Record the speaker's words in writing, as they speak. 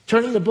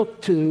Turning the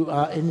book to,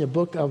 in the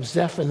book of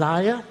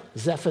Zephaniah.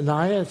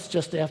 Zephaniah, it's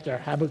just after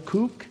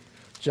Habakkuk,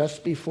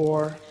 just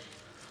before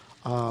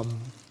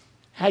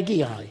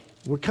Haggai.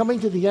 We're coming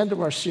to the end of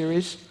our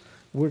series.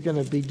 We're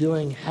going to be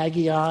doing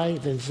Haggai,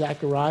 then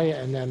Zechariah,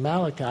 and then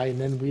Malachi,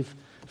 and then we've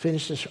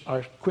finished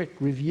our quick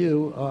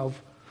review of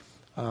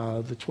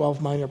the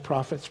 12 minor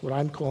prophets, what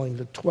I'm calling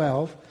the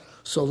 12.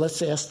 So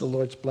let's ask the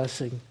Lord's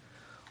blessing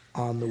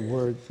on the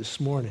word this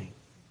morning.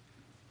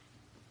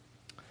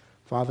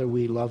 Father,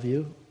 we love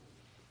you,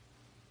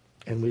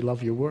 and we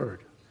love your word,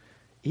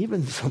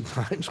 even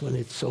sometimes when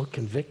it's so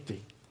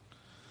convicting,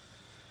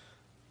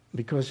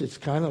 because it's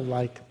kind of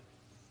like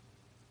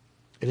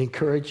an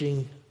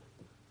encouraging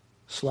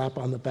slap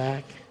on the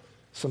back,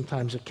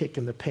 sometimes a kick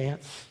in the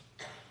pants.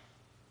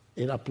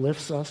 It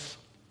uplifts us.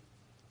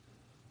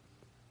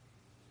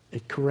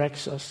 It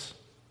corrects us.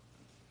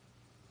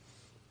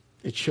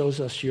 It shows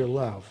us your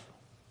love.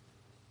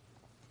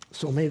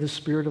 So may the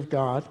Spirit of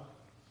God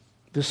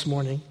this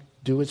morning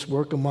do its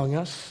work among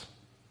us.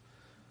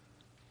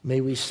 May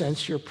we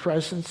sense your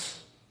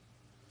presence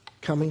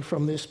coming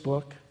from this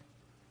book,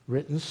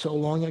 written so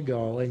long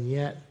ago, and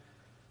yet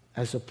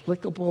as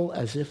applicable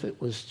as if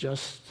it was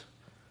just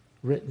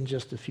written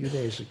just a few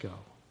days ago.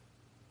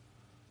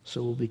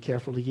 So we'll be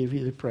careful to give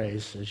you the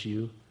praise as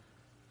you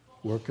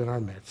work in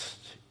our midst.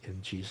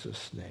 In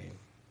Jesus' name,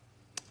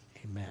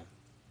 amen.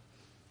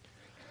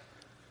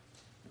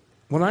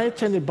 When I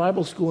attended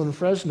Bible school in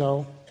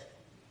Fresno,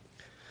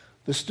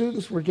 the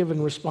students were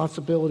given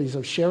responsibilities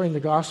of sharing the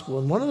gospel,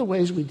 and one of the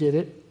ways we did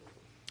it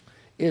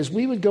is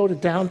we would go to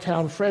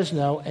downtown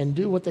Fresno and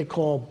do what they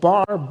call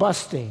bar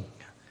busting.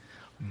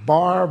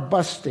 Bar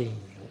busting.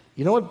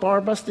 You know what bar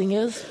busting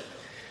is?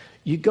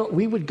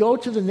 We would go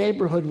to the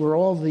neighborhood where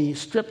all the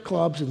strip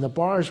clubs and the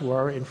bars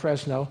were in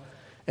Fresno,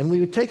 and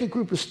we would take a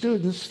group of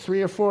students,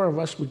 3 or 4 of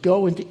us, would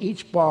go into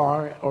each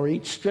bar or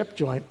each strip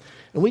joint,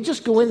 and we'd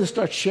just go in and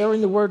start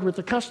sharing the word with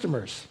the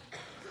customers.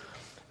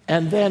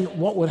 And then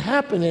what would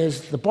happen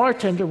is the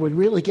bartender would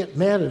really get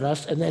mad at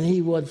us, and then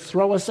he would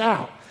throw us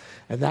out.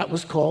 And that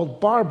was called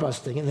bar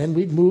busting. And then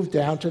we'd move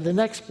down to the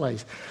next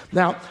place.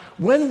 Now,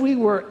 when we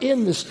were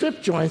in the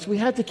strip joints, we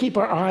had to keep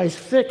our eyes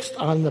fixed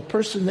on the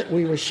person that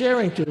we were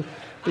sharing to,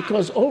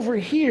 because over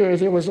here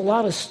there was a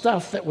lot of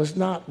stuff that was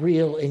not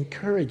real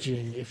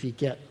encouraging, if you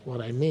get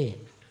what I mean.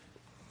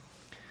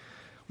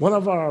 One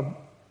of our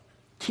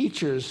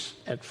teachers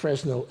at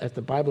Fresno, at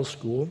the Bible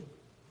school,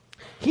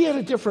 he had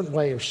a different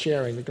way of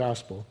sharing the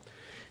gospel.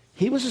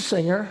 He was a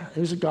singer. He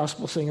was a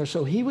gospel singer.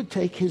 So he would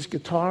take his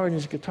guitar and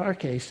his guitar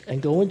case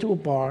and go into a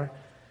bar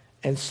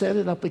and set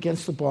it up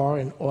against the bar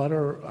and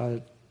order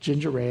a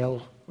ginger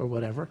ale or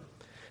whatever.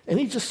 And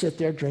he'd just sit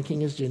there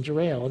drinking his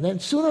ginger ale. And then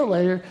sooner or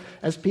later,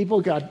 as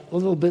people got a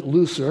little bit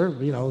looser,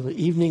 the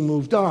evening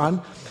moved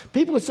on,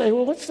 people would say,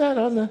 well, what's that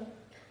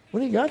what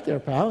do you got there,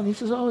 pal? And he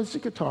says, oh, it's a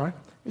guitar.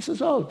 He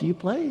says, oh, do you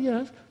play?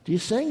 Yes. Do you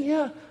sing?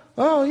 Yeah.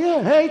 Oh,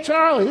 yeah. Hey,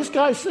 Charlie, this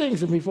guy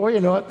sings. And before you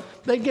know it,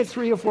 they get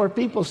 3 or 4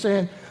 people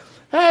saying,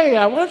 hey,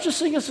 why don't you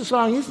sing us a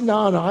song? He said,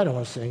 no, I don't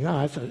want to sing. No,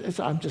 I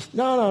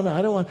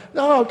don't want.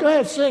 No, go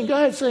ahead, sing.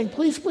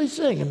 Please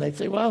sing. And they'd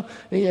say, well,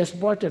 and he asked the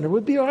bartender,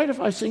 would it be all right if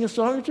I sing a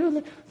song or two?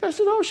 And I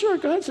said, oh, sure,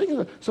 go ahead, sing a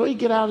song. So he'd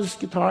get out his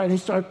guitar and he'd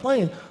start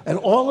playing. And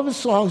all of his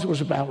songs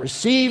was about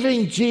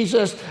receiving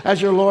Jesus as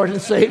your Lord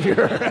and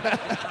Savior.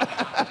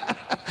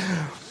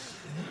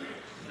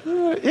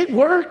 It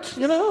worked,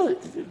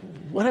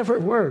 whatever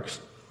it works.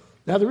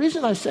 Now, the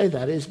reason I say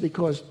that is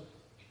because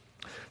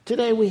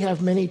today we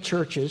have many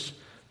churches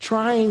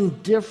trying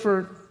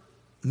different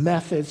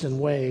methods and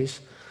ways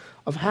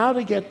of how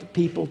to get the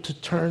people to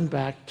turn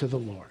back to the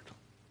Lord.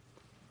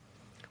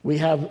 We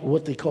have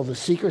what they call the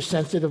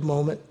seeker-sensitive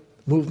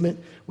movement.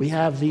 We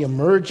have the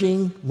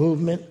emergent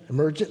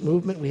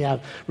movement. We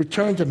have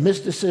return to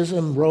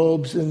mysticism,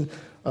 robes, and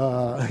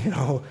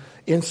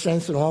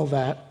incense and all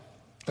that.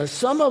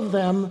 Some of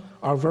them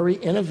are very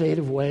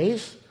innovative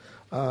ways.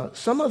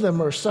 Some of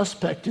them are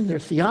suspect in their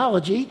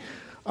theology,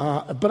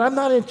 but I'm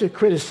not into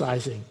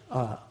criticizing.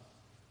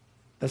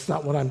 That's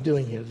not what I'm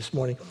doing here this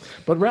morning.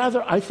 But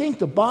rather, I think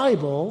the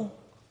Bible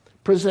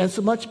presents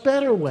a much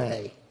better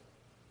way.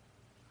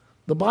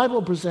 The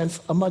Bible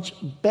presents a much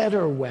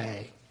better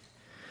way.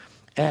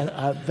 And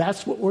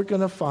that's what we're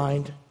going to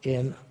find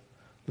in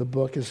the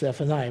book of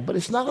Zephaniah. But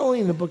it's not only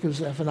in the book of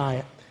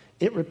Zephaniah.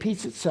 It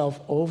repeats itself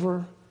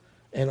over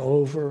and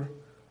over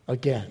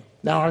again.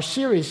 Now, our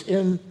series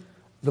in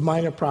the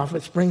Minor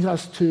Prophets brings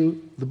us to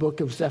the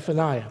book of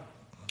Zephaniah.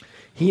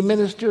 He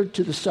ministered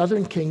to the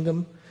southern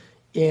kingdom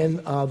in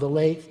the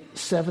late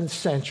 7th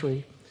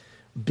century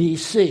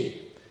BC.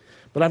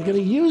 But I'm going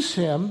to use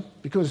him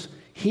because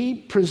he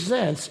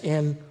presents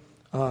in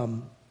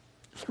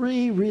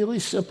 3 really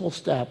simple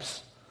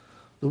steps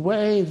the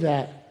way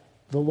that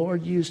the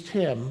Lord used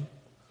him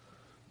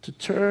to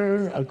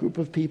turn a group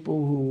of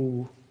people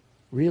who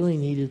really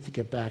needed to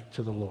get back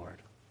to the Lord.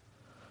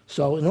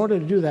 So in order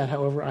to do that,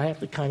 however, I have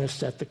to kind of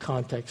set the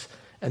context,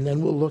 and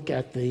then we'll look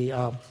at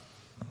the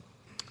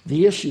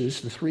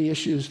issues, the 3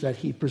 issues that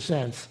he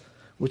presents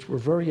which were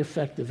very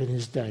effective in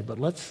his day. But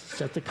let's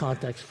set the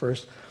context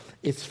first.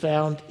 It's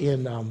found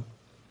in,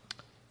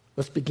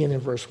 let's begin in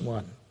verse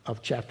 1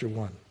 of chapter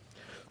 1.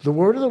 The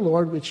word of the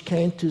Lord which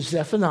came to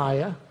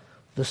Zephaniah,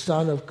 the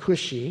son of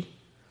Cushi,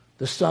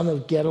 the son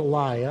of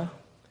Gedaliah,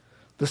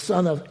 the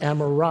son of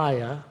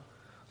Amariah,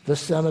 the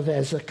son of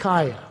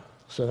Hezekiah.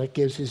 So that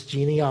gives his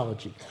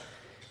genealogy.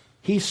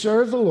 He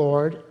served the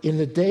Lord in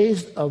the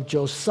days of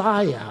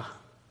Josiah,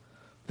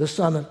 the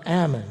son of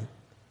Ammon,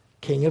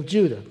 king of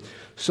Judah.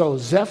 So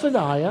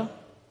Zephaniah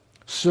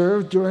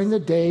served during the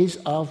days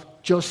of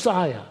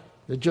Josiah.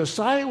 The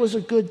Josiah was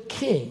a good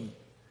king,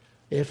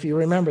 if you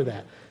remember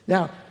that.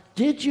 Now,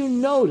 did you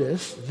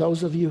notice,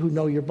 those of you who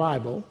know your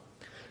Bible,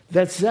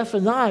 that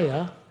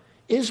Zephaniah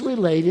is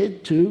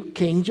related to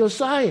King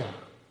Josiah?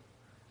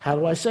 How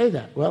do I say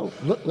that? Well,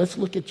 let's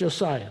look at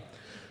Josiah.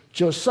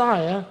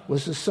 Josiah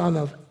was the son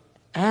of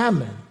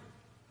Ammon.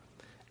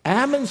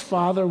 Ammon's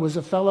father was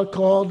a fellow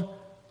called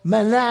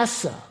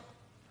Manasseh.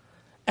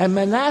 And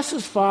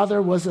Manasseh's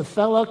father was a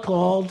fellow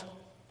called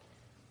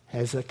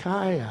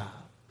Hezekiah.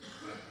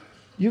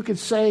 You could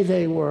say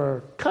they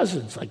were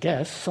cousins, I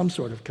guess, some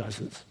sort of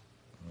cousins.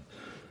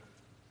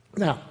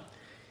 Now,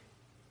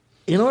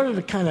 in order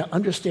to kind of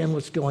understand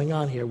what's going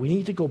on here, we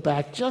need to go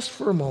back just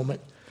for a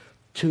moment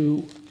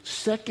to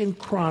 2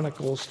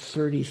 Chronicles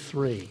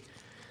 33.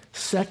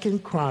 2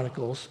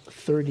 Chronicles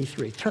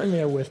 33. Turn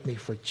there with me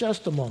for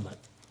just a moment.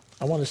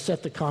 I want to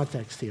set the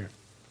context here.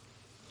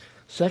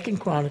 2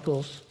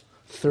 Chronicles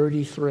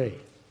 33.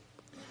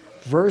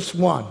 Verse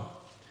 1.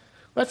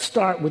 Let's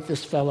start with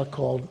this fellow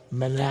called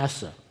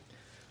Manasseh.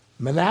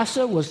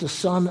 Manasseh was the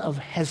son of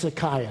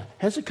Hezekiah.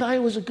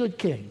 Hezekiah was a good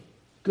king,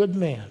 good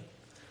man.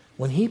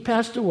 When he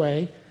passed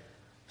away,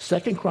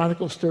 2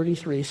 Chronicles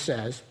 33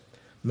 says,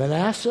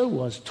 Manasseh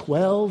was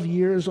 12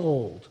 years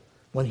old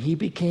when he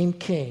became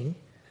king,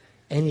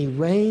 and he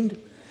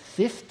reigned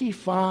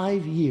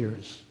 55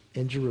 years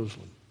in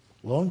Jerusalem.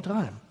 Long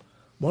time.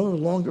 One of the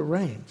longer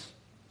reigns.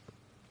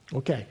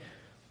 Okay.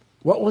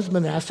 What was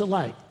Manasseh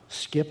like?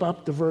 Skip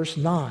up to verse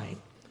 9.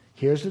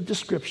 Here's a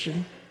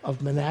description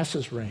of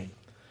Manasseh's reign.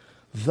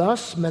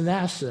 Thus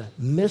Manasseh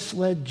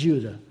misled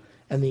Judah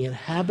and the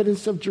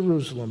inhabitants of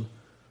Jerusalem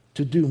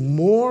to do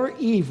more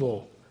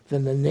evil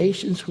than the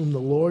nations whom the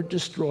Lord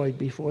destroyed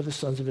before the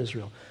sons of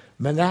Israel.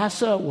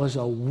 Manasseh was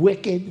a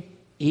wicked,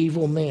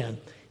 evil man.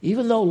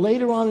 Even though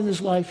later on in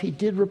his life he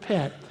did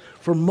repent,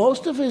 for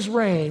most of his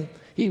reign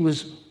he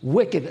was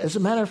wicked. As a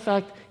matter of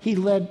fact, he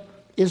led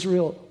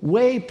Israel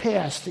way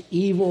past the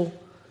evil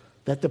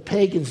that the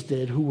pagans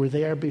did who were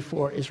there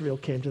before Israel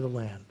came to the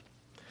land.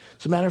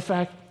 As a matter of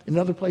fact, in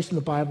another place in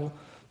the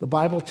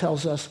Bible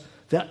tells us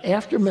that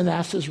after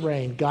Manasseh's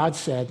reign, God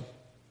said,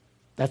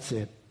 that's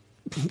it.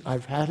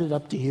 I've had it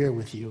up to here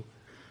with you.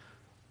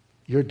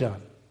 You're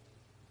done.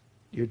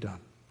 You're done.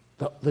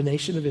 The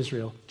nation of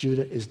Israel,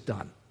 Judah, is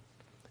done.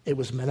 It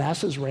was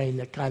Manasseh's reign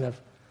that kind of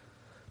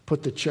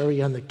put the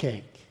cherry on the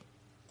cake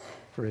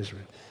for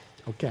Israel.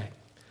 Okay.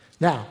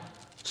 Now,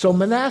 so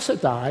Manasseh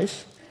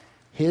dies.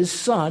 His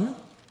son,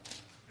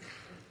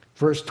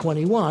 verse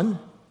 21,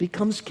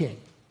 becomes king.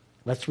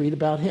 Let's read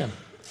about him.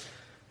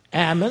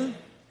 Ammon,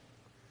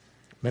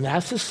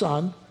 Manasseh's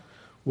son,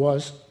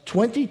 was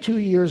 22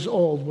 years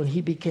old when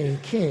he became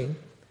king,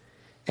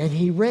 and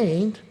he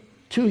reigned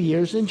 2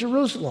 years in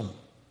Jerusalem.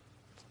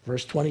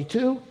 Verse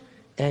 22,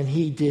 and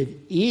he did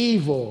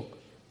evil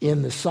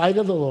in the sight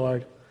of the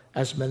Lord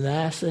as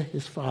Manasseh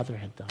his father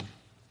had done.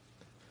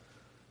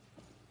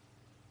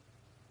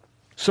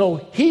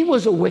 So he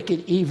was a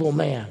wicked, evil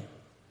man,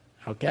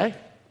 okay?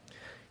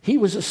 He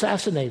was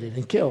assassinated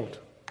and killed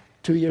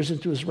 2 years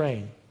into his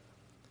reign.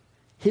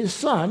 His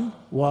son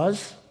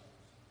was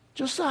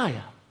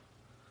Josiah.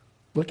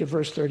 Look at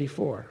verse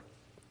 34.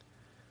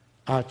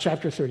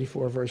 Chapter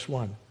 34, verse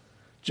 1.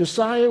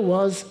 Josiah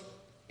was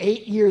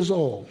 8 years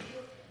old.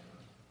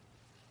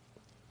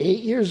 8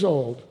 years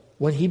old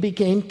when he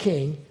became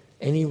king,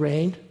 and he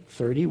reigned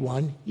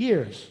 31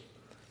 years.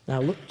 Now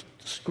look,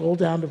 scroll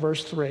down to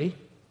verse 3.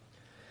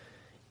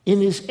 In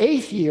his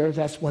 8th year,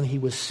 that's when he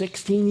was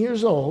 16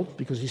 years old,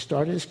 because he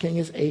started as king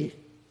as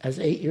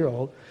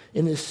 8-year-old.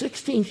 In his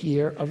 16th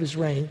year of his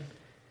reign,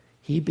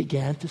 he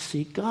began to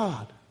seek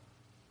God.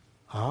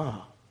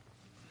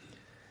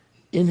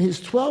 In his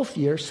 12th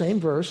year,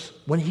 same verse,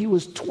 when he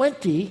was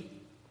 20,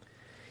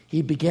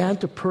 he began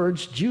to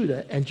purge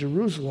Judah and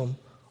Jerusalem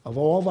of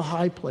all the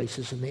high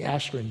places and the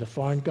Asherim, the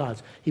foreign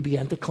gods. He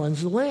began to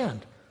cleanse the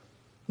land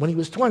when he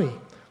was 20.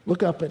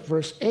 Look up at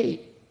verse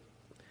 8.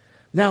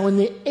 Now, in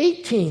the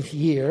 18th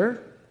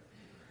year,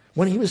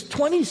 when he was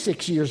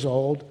 26 years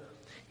old,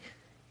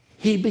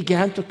 he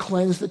began to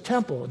cleanse the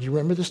temple. Do you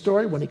remember the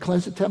story? When he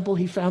cleansed the temple,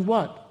 he found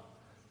what?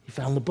 He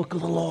found the book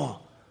of the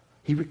law.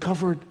 He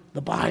recovered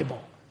the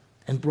Bible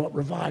and brought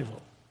revival.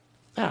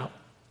 Now,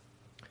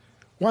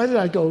 why did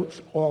I go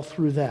all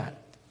through that?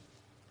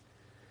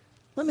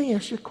 Let me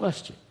ask you a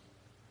question.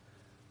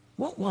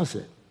 What was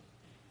it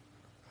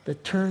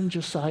that turned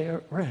Josiah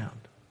around?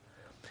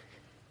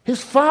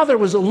 His father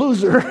was a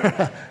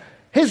loser.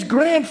 His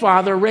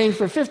grandfather reigned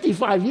for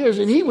 55 years,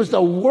 and he was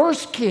the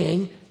worst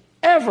king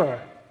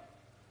ever.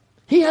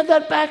 He had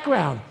that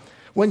background.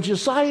 When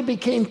Josiah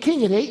became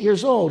king at 8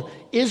 years old,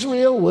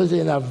 Israel was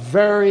in a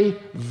very,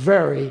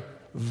 very,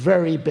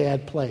 very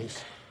bad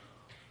place.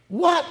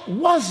 What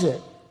was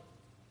it?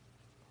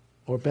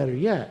 Or better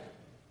yet,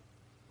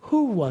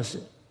 who was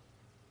it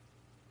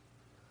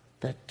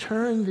that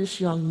turned this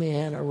young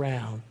man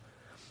around?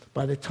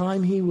 By the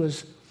time he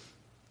was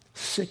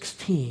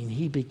 16,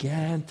 he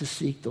began to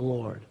seek the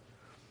Lord.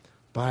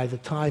 By the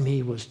time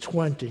he was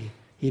 20,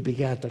 he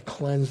began to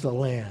cleanse the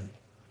land.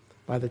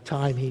 By the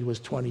time he was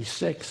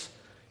 26,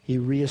 he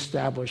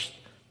reestablished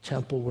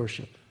temple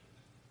worship.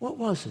 What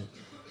was it?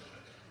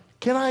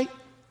 Can I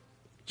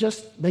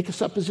just make a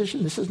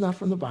supposition? This is not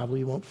from the Bible.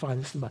 You won't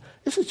find this in the Bible.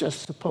 This is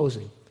just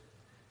supposing.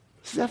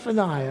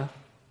 Zephaniah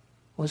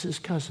was his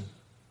cousin,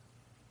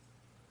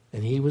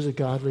 and he was a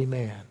godly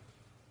man.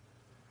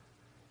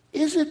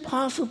 Is it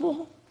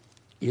possible,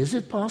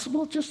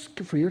 just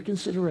for your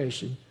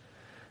consideration,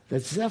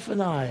 that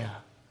Zephaniah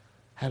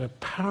had a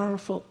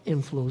powerful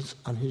influence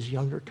on his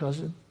younger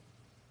cousin?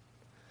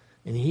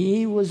 And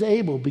he was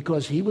able,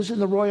 because he was in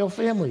the royal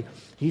family,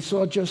 he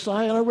saw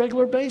Josiah on a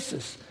regular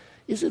basis.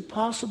 Is it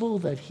possible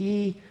that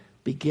he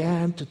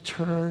began to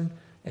turn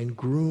and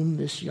groom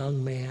this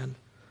young man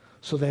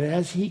so that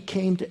as he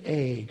came to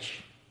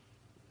age,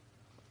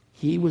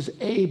 he was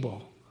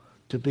able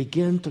to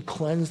begin to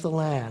cleanse the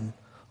land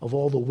of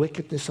all the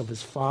wickedness of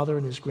his father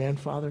and his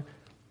grandfather?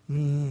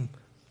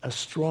 A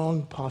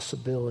strong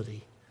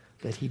possibility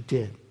that he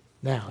did.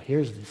 Now,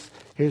 here's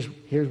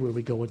where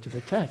we go into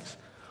the text.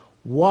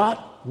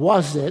 What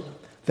was it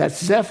that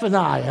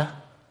Zephaniah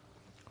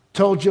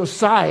told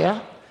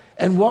Josiah,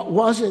 and what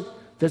was it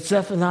that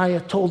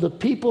Zephaniah told the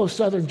people of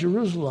southern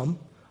Jerusalem,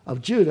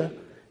 of Judah,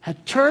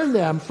 had turned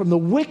them from the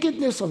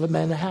wickedness of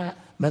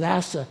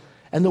Manasseh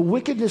and the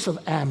wickedness of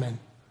Ammon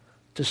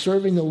to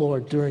serving the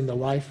Lord during the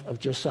life of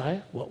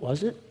Josiah? What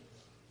was it?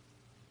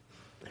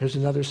 Here's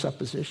another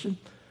supposition.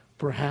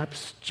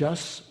 Perhaps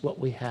just what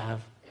we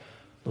have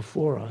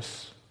before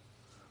us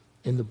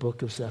in the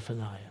book of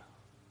Zephaniah.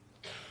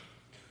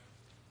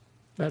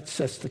 That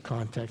sets the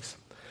context.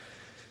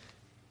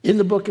 In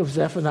the book of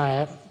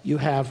Zephaniah, you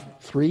have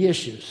 3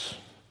 issues,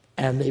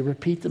 and they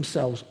repeat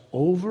themselves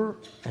over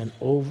and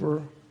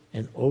over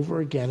and over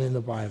again in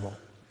the Bible.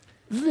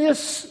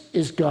 This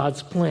is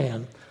God's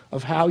plan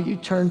of how you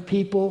turn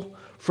people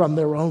from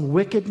their own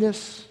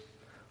wickedness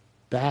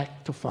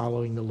back to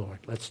following the Lord.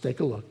 Let's take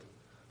a look.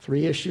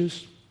 3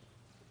 issues.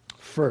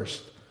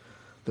 First,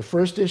 the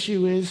first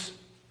issue is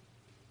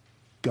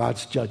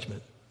God's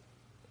judgment.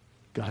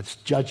 God's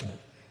judgment.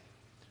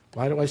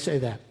 Why do I say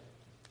that?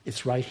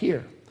 It's right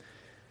here.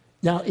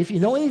 Now, if you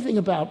know anything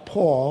about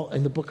Paul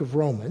in the book of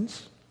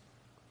Romans,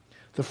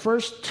 the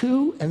first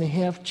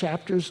 2.5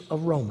 chapters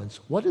of Romans,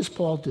 what does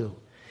Paul do?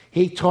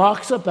 He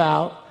talks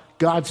about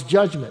God's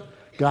judgment.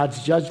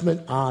 God's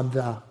judgment on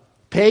the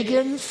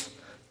pagans,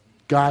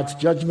 God's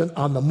judgment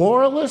on the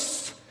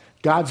moralists,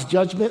 God's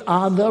judgment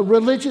on the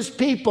religious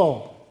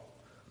people.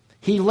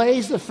 He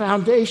lays the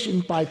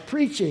foundation by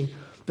preaching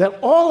that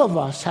all of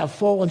us have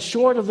fallen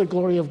short of the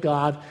glory of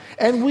God,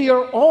 and we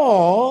are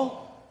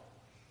all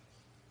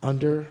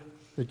under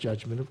the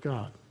judgment of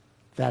God.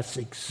 That's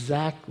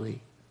exactly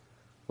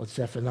what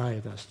Zephaniah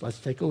does. Let's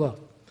take a look.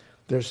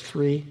 There's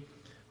 3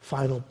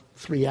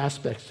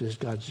 aspects to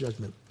God's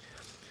judgment.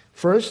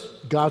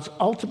 First, God's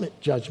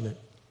ultimate judgment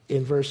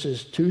in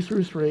verses 2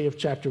 through 3 of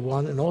chapter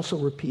 1, and also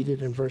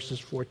repeated in verses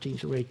 14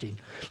 through 18.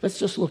 Let's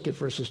just look at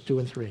verses 2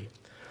 and 3.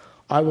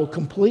 I will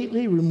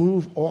completely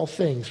remove all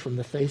things from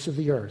the face of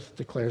the earth,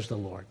 declares the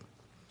Lord.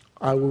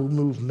 I will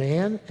remove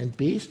man and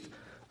beast.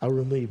 I will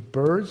remove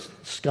birds,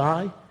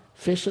 sky,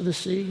 fish of the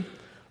sea,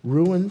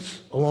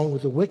 ruins, along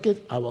with the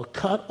wicked. I will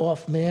cut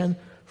off man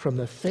from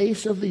the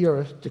face of the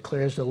earth,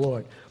 declares the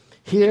Lord.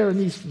 Here in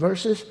these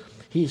verses,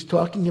 he's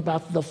talking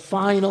about the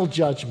final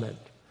judgment.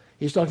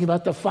 He's talking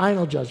about the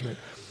final judgment.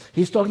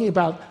 He's talking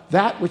about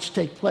that which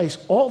take place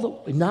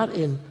not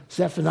in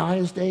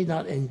Zephaniah's day,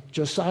 not in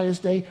Josiah's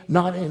day,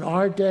 not in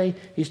our day.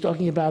 He's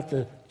talking about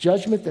the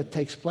judgment that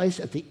takes place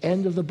at the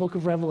end of the book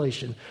of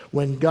Revelation,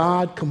 when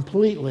God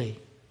completely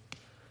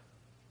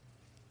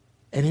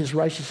and his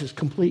righteousness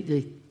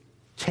completely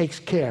takes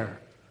care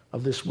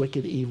of this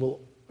wicked,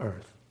 evil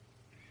earth.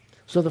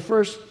 So the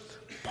first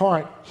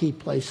part he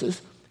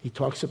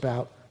talks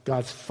about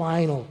God's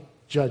final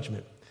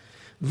judgment.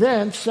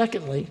 Then,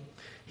 secondly,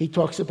 he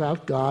talks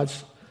about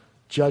God's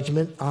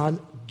judgment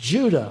on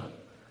Judah.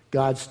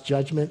 God's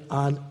judgment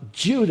on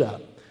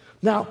Judah.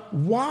 Now,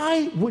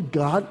 why would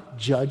God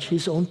judge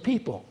his own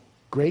people?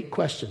 Great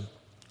question.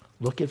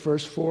 Look at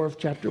verse 4 of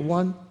chapter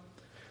 1.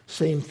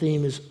 Same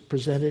theme is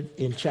presented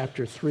in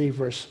chapter 3,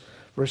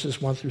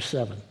 verses 1 through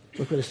 7.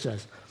 Look what it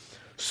says.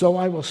 So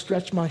I will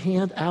stretch my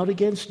hand out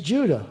against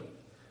Judah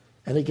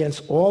and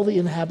against all the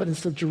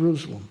inhabitants of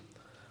Jerusalem.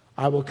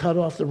 I will cut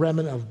off the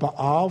remnant of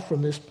Baal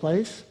from this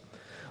place,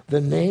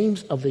 the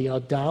names of the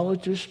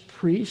idolatrous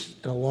priests,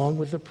 and along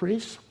with the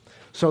priests,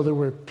 So there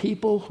were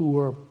people who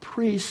were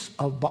priests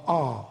of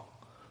Baal,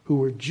 who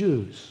were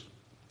Jews.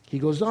 He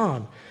goes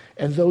on.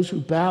 And those who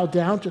bowed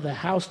down to the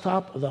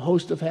housetop of the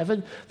host of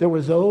heaven, there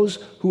were those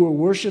who were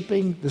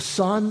worshiping the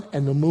sun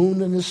and the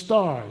moon and the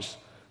stars,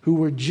 who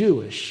were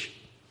Jewish.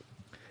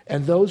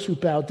 And those who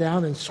bowed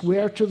down and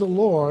swear to the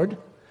Lord,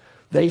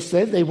 they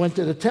said they went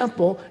to the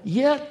temple,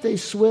 yet they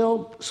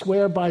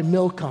swear by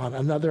Milcom,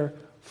 another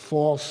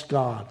false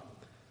god.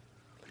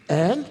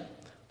 And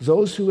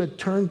those who had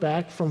turned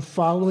back from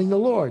following the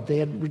Lord, they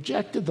had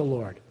rejected the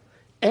Lord.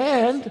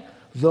 And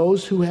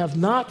those who have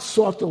not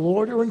sought the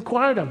Lord or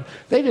inquired of him.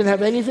 They didn't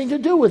have anything to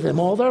do with him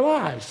all their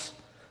lives.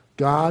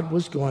 God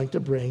was going to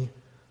bring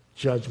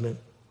judgment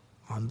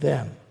on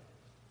them.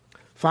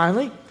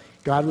 Finally,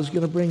 God was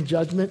going to bring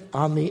judgment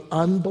on the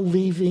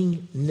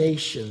unbelieving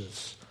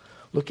nations.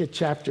 Look at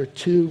chapter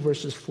 2,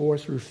 verses 4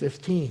 through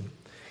 15.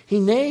 He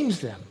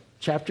names them.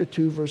 Chapter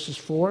 2, verses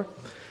 4.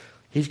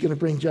 He's going to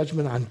bring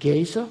judgment on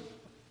Gaza,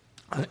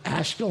 on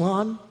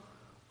Ashkelon,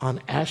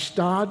 on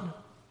Ashdod.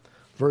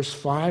 Verse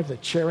 5, the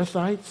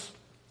Cherethites.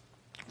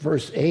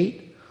 Verse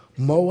 8,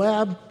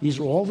 Moab. These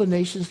are all the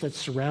nations that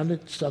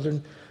surrounded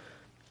southern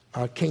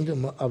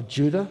kingdom of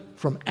Judah.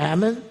 From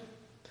Ammon.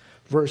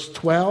 Verse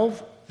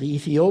 12, the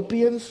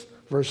Ethiopians.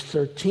 Verse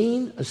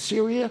 13,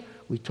 Assyria.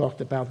 We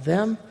talked about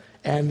them.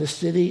 And the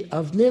city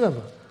of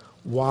Nineveh.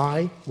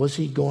 Why was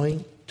he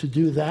going to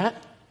do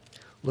that?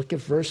 Look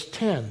at verse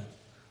 10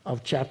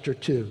 of chapter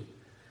 2.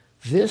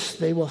 This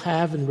they will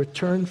have in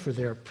return for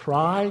their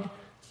pride,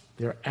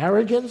 their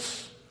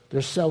arrogance,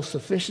 their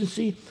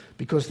self-sufficiency,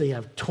 because they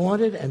have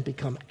taunted and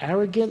become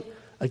arrogant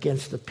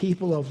against the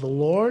people of the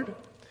Lord.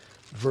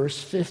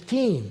 Verse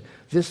 15,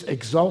 this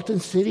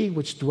exultant city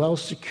which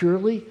dwells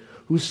securely,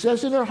 who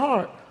says in her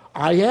heart,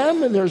 I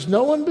am and there's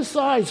no one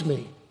besides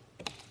me.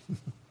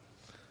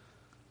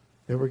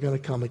 They were going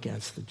to come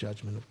against the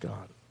judgment of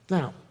God.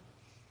 Now,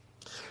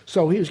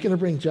 so he was going to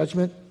bring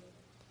judgment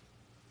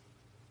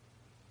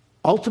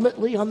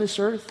ultimately on this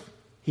earth.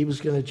 He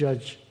was going to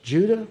judge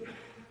Judah.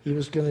 He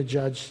was going to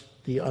judge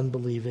the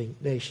unbelieving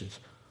nations.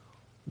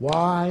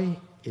 Why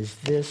is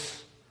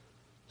this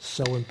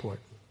so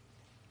important?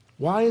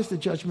 Why is the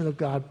judgment of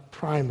God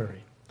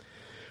primary?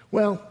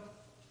 Well,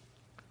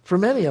 for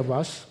many of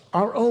us,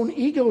 our own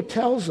ego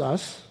tells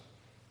us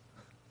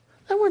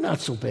that we're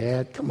not so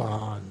bad. Come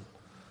on.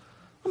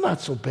 I'm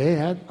not so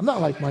bad. I'm not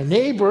like my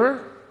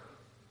neighbor.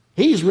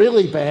 He's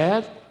really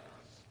bad.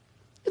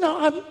 You know,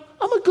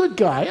 I'm a good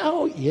guy.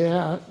 Oh,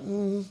 yeah.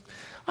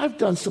 I've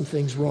done some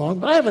things wrong,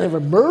 but I haven't ever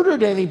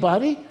murdered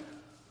anybody.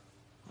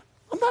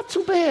 I'm not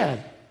too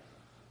bad.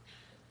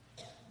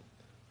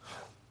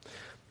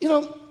 You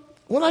know,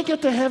 when I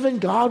get to heaven,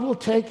 God will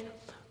take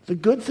the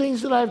good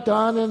things that I've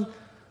done, and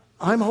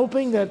I'm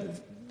hoping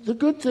that the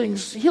good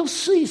things, he'll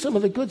see some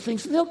of the good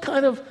things, and they'll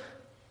kind of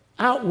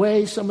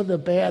outweigh some of the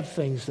bad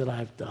things that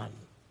I've done.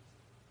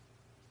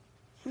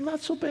 I'm not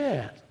so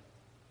bad.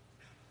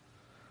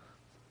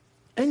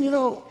 And you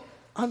know,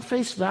 on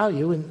face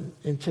value,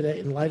 in today,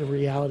 in light of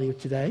reality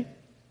of today,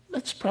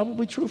 that's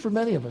probably true for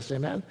many of us,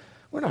 amen?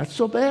 We're not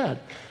so bad.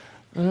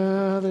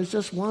 There's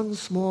just one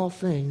small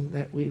thing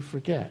that we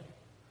forget.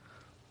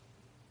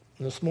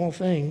 And the small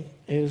thing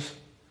is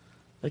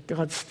that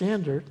God's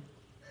standard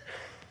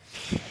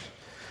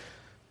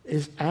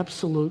is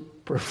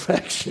absolute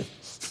perfection.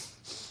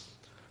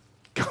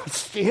 God's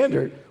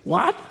standard,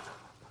 what?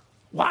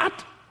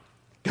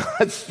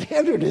 God's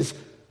standard is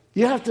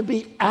you have to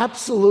be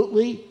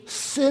absolutely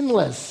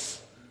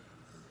sinless.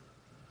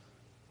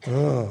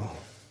 Oh.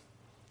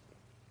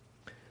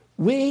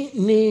 We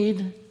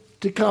need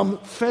to come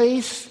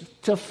face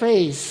to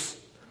face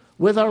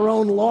with our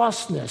own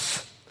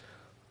lostness.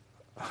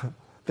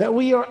 That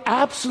we are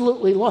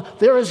absolutely lost.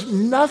 There is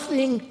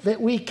nothing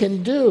that we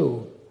can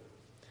do.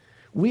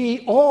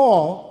 We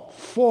all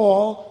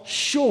fall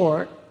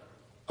short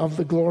of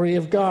the glory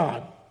of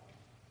God.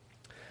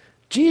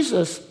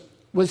 Jesus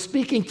was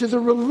speaking to the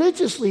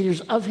religious leaders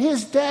of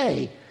his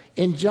day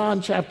in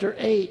John chapter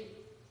 8,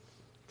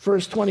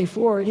 verse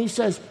 24, and he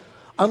says,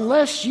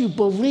 unless you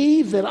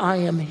believe that I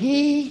am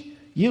he,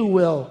 you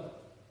will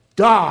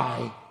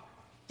die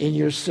in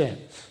your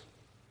sins.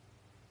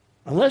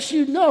 Unless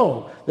you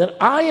know that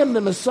I am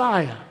the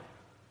Messiah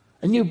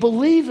and you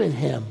believe in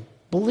him,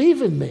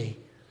 believe in me,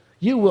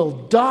 you will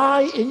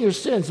die in your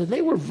sins. And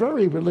they were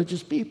very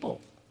religious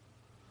people.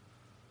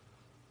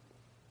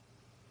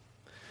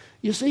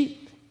 You see,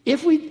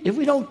 if we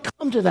don't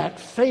come to that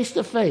face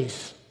to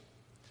face,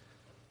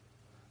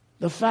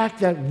 the fact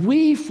that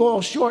we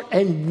fall short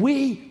and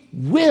we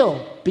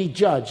will be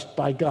judged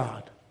by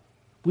God.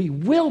 We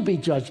will be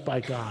judged by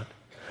God.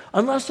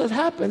 Unless that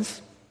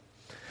happens,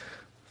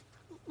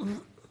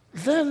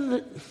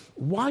 then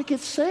why get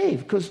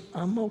saved? Because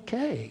I'm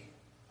okay.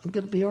 I'm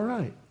going to be all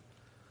right.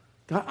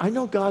 God, I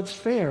know God's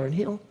fair, and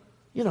he'll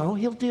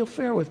deal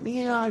fair with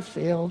me. Yeah, I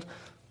failed,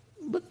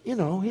 but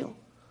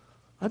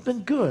I've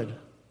been good.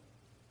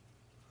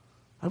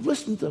 I've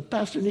listened to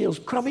Pastor Neil's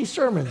crummy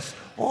sermons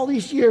all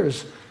these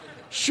years.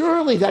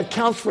 Surely that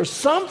counts for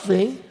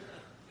something.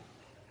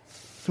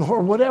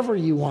 or whatever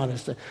you want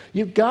us to.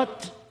 You've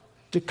got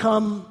to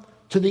come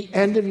to the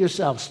end of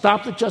yourself.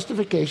 Stop the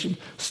justification,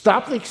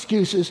 stop the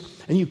excuses,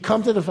 and you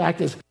come to the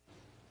fact is,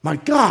 my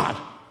God,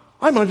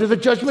 I'm under the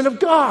judgment of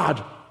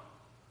God.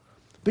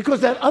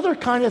 Because that other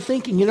kind of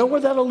thinking, you know where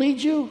that'll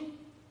lead you?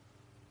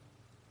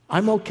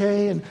 I'm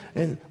okay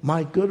and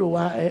my good will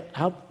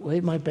outweigh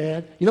my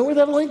bad. You know where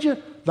that'll lead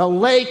you? The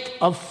lake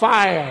of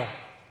fire.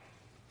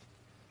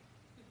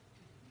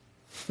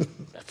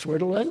 That's where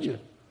it'll end you.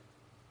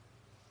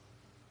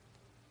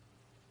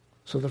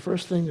 So the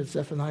first thing that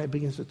Zephaniah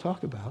begins to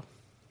talk about,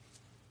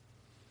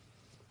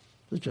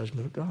 the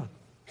judgment of God.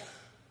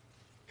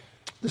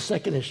 The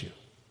second issue,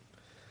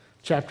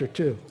 chapter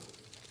 2.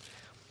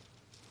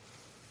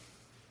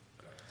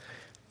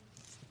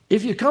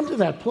 If you come to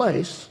that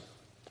place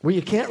where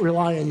you can't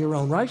rely on your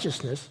own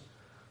righteousness,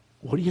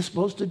 what are you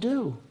supposed to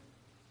do?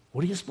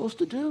 What are you supposed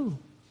to do?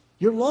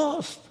 You're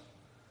lost.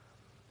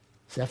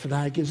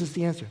 Zephaniah gives us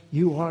the answer.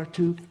 You are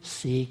to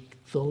seek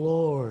the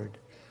Lord.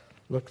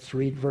 Let's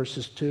read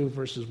verses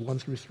 1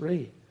 through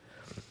 3.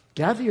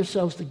 Gather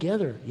yourselves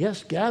together.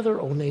 Yes, gather,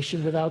 O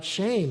nation, without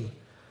shame,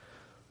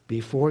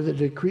 before the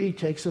decree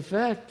takes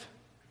effect.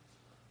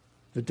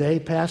 The day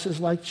passes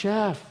like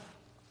chaff,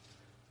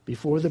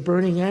 before the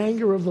burning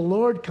anger of the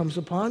Lord comes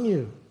upon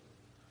you.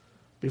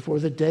 Before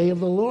the day of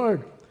the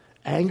Lord,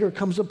 anger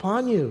comes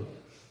upon you.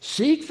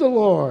 Seek the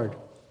Lord,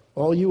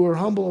 all you who are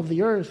humble of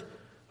the earth,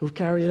 who've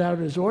carried out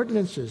his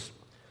ordinances.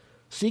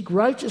 Seek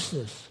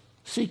righteousness.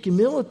 Seek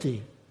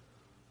humility.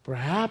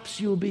 Perhaps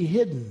you will be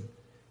hidden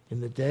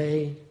in the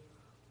day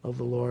of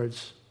the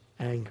Lord's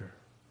anger.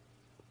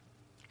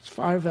 There's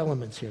 5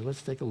 elements here.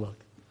 Let's take a look.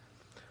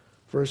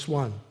 Verse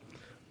 1.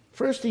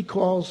 First, he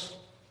calls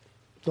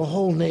the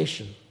whole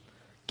nation.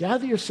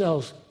 Gather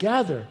yourselves,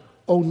 gather,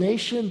 O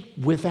nation,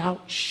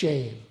 without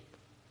shame.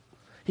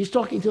 He's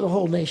talking to the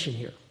whole nation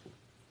here.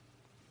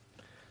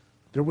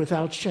 They're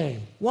without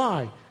shame.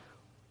 Why?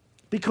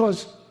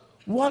 Because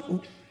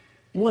what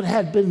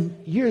had been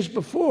years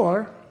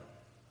before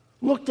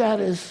looked at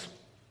as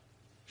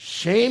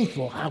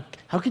shameful,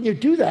 how can you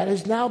do that,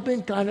 has now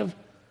been kind of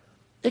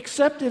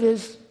accepted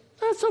as,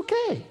 that's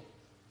okay.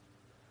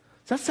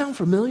 Does that sound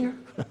familiar?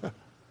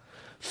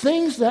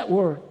 Things that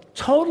were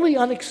totally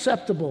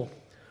unacceptable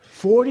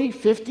 40,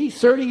 50,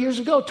 30 years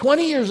ago,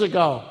 20 years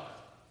ago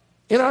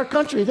in our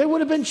country, they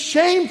would have been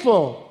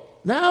shameful.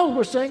 Now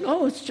we're saying,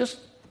 oh, it's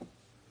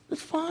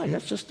fine.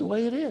 That's just the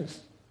way it is.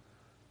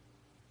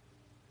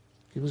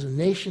 It was a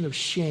nation of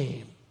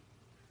shame.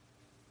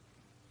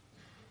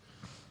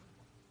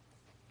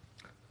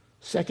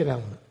 Second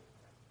element.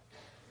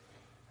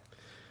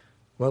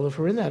 Well, if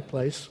we're in that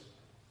place,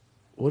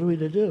 what are we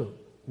to do?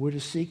 We're to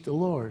seek the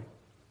Lord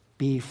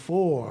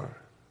before.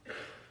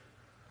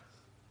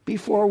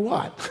 Before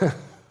what?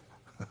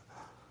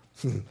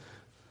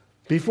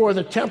 Before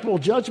the temporal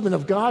judgment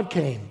of God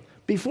came.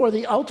 Before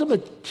the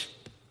ultimate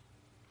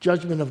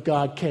judgment of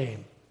God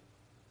came.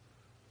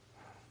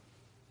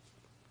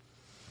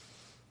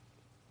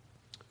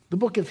 The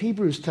book of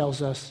Hebrews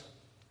tells us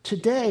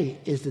today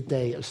is the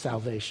day of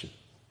salvation.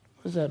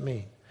 What does that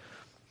mean?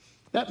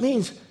 That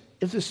means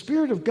if the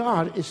Spirit of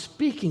God is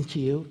speaking to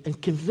you and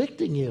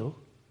convicting you,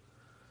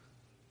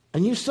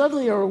 and you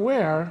suddenly are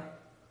aware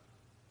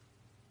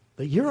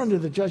that you're under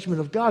the judgment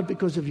of God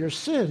because of your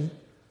sin,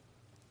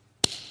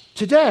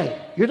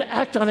 today, you're to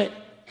act on it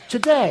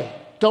today.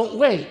 Don't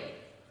wait.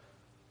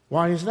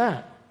 Why is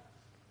that?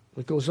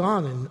 It goes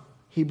on in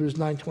Hebrews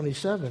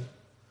 9:27.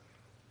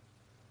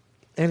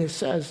 And it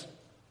says,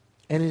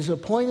 and it is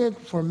appointed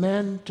for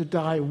men to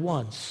die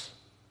once,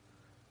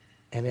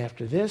 and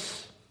after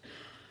this,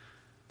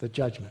 the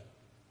judgment.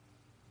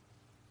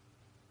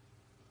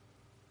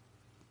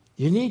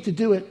 You need to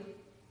do it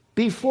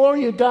before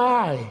you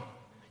die.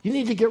 You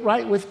need to get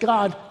right with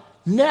God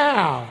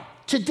now,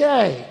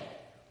 today,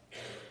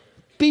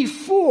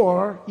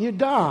 before you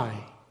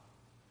die.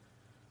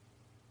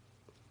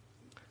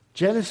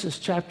 Genesis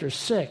chapter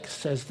 6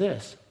 says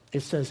this.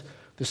 It says,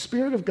 the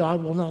Spirit of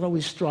God will not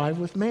always strive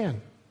with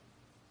man.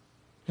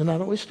 He'll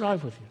not always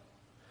strive with you.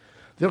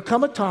 There'll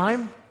come a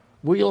time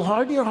where you'll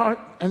harden your heart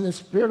and the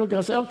Spirit of God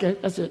will say, okay,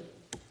 that's it.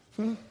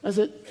 That's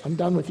it. I'm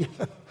done with you.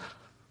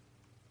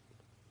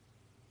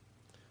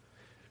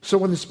 So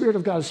when the Spirit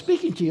of God is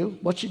speaking to you,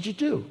 what should you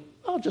do?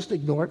 Oh, just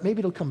ignore it. Maybe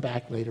it'll come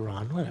back later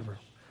on, whatever.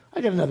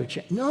 I got another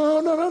chance.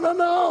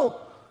 No.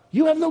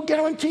 You have no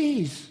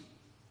guarantees.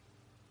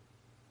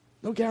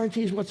 No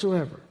guarantees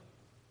whatsoever.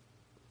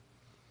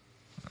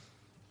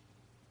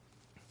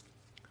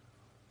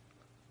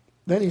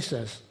 Then he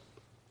says,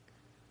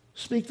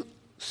 seek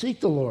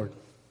the Lord.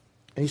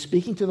 And he's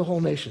speaking to the whole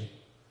nation.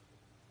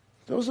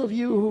 Those of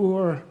you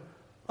who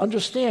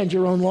understand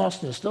your own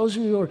lostness, those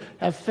of you who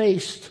have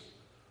faced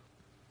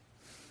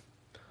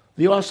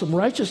the awesome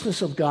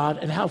righteousness of God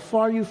and how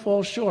far you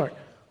fall short,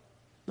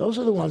 those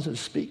are the ones that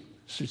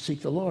should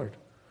seek the Lord.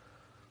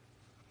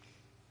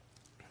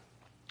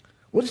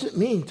 What does it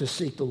mean to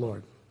seek the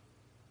Lord?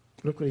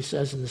 Look what he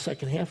says in the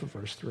second half of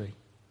verse 3.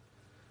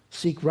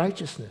 Seek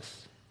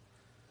righteousness.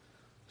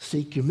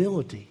 Seek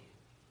humility.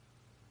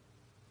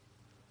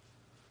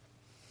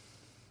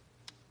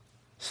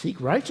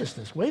 Seek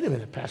righteousness. Wait a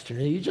minute, Pastor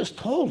Neil, you just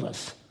told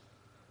us.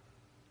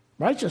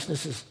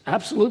 Righteousness is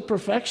absolute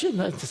perfection.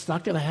 It's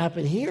not going to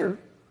happen here.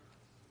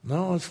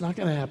 No, it's not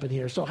going to happen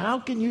here. So how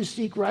can you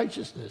seek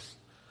righteousness?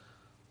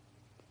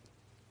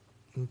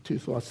 And two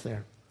thoughts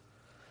there.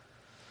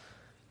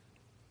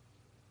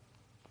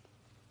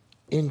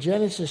 In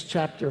Genesis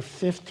chapter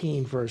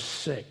 15, verse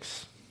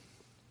 6,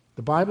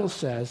 the Bible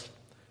says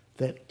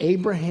that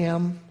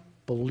Abraham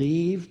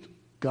believed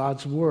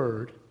God's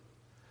word,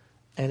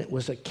 and it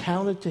was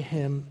accounted to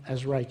him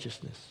as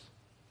righteousness.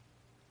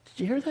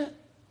 Did you hear that?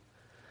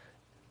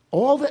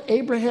 All that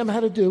Abraham had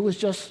to do was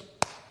just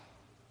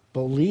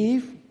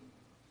believe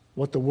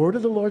what the word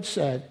of the Lord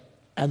said,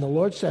 and the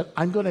Lord said,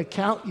 I'm going to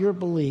count your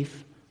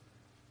belief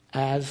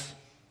as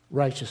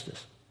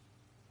righteousness.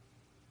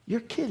 You're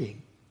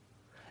kidding.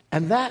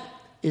 And that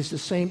is the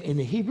same in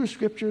the Hebrew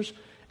Scriptures,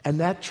 and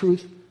that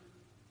truth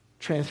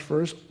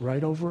transfers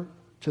right over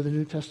to the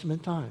New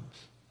Testament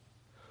times.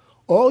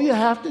 All you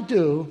have to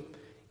do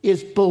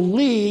is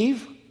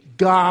believe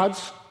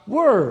God's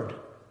word.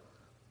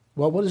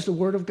 Well, what does the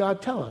word of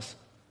God tell us?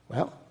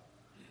 Well,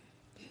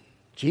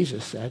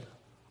 Jesus said,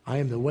 I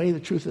am the way, the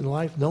truth, and the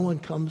life. No one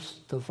comes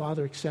to the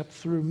Father except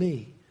through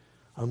me.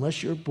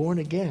 Unless you're born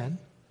again,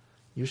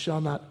 you shall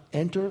not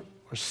enter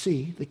or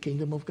see the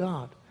kingdom of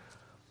God.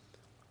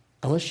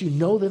 Unless you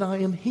know that I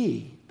am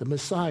He, the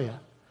Messiah,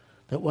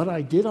 that what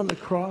I did on the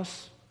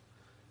cross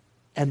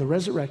and the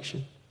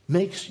resurrection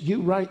makes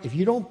you right. If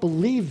you don't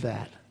believe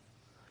that,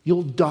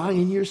 you'll die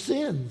in your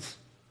sins.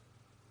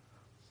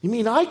 You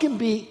mean I can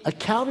be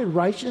accounted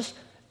righteous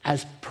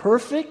as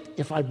perfect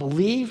if I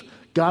believe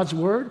God's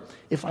word?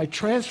 If I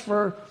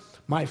transfer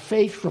my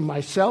faith from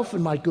myself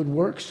and my good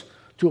works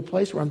to a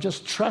place where I'm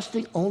just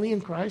trusting only in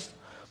Christ,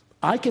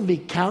 I can be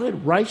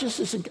counted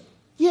righteous?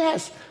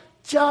 Yes,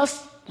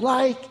 just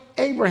like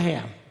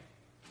Abraham.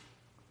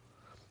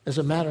 As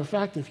a matter of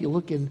fact, if you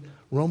look in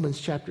Romans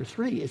chapter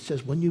 3, it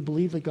says when you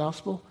believe the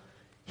gospel,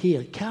 he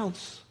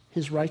accounts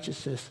his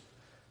righteousness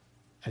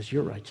as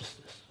your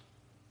righteousness.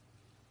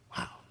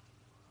 Wow.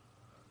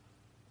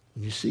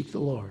 When you seek the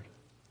Lord,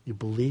 you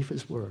believe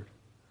his word,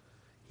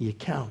 he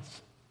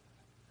accounts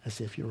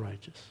as if you're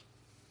righteous.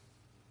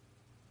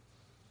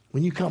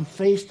 When you come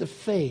face to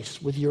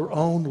face with your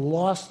own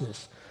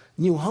lostness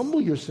and you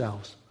humble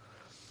yourselves,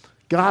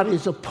 God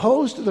is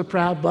opposed to the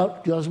proud,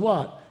 but does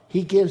what?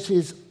 He gives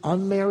his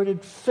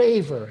unmerited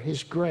favor,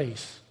 his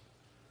grace,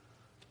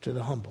 to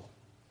the humble.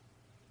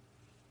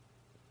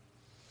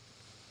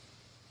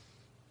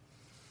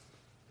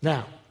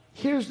 Now,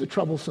 here's the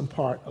troublesome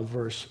part of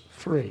verse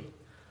 3.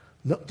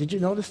 No, did you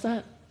notice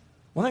that?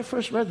 When I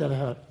first read that, I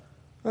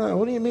thought,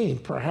 what do you mean,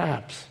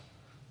 perhaps?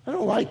 I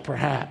don't like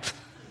perhaps.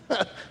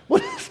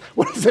 What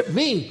does it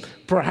mean,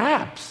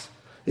 perhaps?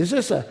 Is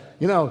this a,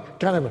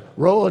 kind of a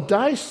roll of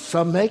dice?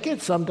 Some make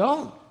it, some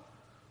don't.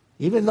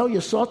 Even though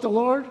you sought the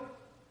Lord?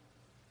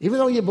 Even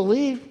though you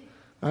believe?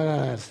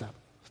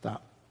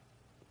 Stop.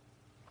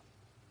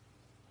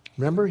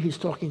 Remember, he's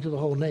talking to the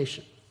whole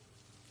nation.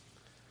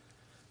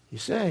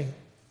 He's saying,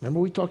 remember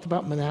we talked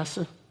about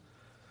Manasseh?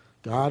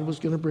 God was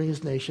going to bring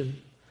his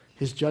nation,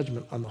 his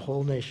judgment on the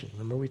whole nation.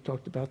 Remember we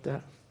talked about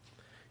that?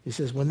 He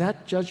says, when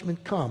that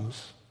judgment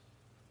comes,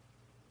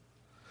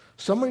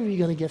 some of you are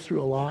going to get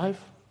through alive.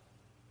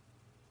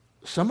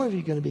 Some of you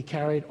are going to be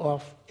carried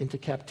off into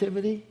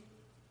captivity.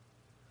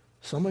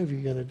 Some of you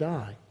are going to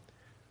die.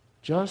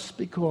 Just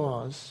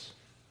because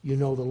you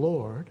know the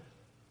Lord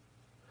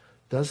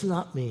does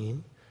not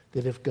mean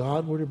that if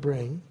God were to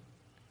bring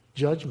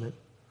judgment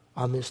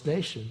on this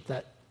nation,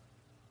 that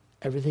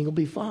everything will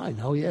be fine.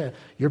 Oh, yeah,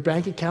 your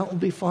bank account will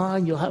be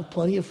fine. You'll have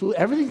plenty of food.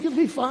 Everything will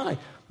be fine.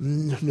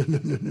 No.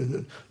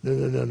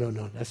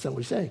 That's not what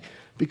he's saying.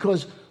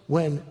 Because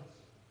when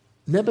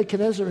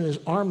Nebuchadnezzar and his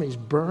armies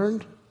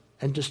burned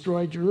and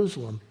destroyed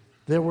Jerusalem,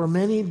 there were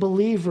many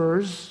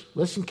believers,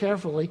 listen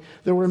carefully,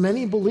 there were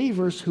many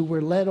believers who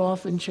were led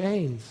off in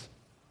chains.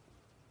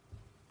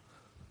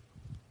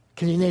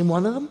 Can you name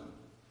one of them?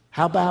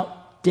 How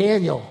about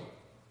Daniel?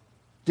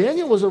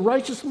 Daniel was a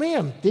righteous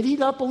man. Did he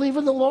not believe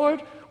in the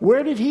Lord?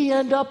 Where did he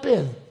end up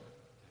in?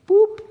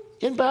 Boop,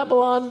 in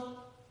Babylon.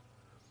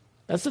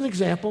 That's an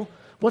example.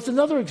 What's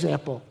another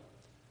example?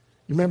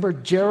 You remember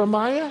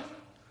Jeremiah?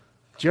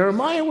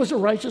 Jeremiah was a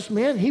righteous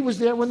man. He was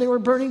there when they were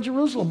burning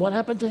Jerusalem. What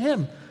happened to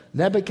him?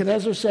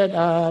 Nebuchadnezzar said,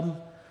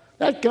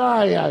 that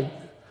guy,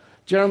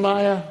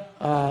 Jeremiah,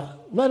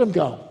 let him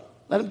go.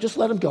 Just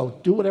let him go.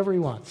 Do whatever he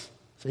wants.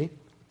 See?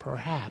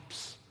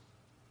 Perhaps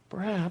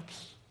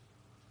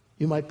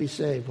you might be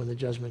saved when the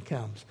judgment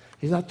comes.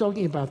 He's not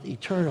talking about the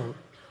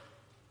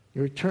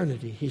your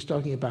eternity. He's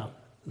talking about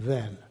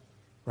then,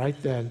 right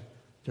then,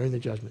 during the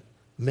judgment.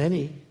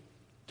 Many,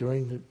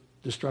 during the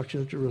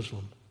destruction of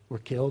Jerusalem, were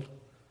killed,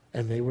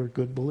 and they were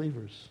good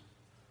believers.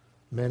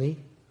 Many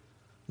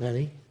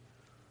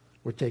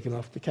were taken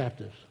off the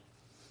captives.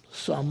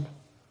 Some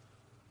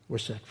were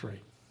set free.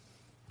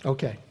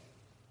 Okay.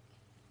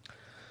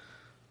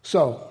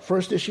 So,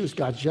 first issue is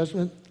God's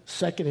judgment.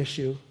 Second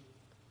issue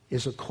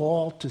is a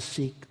call to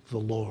seek the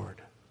Lord.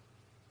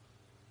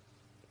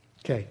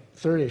 Okay,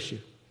 third issue,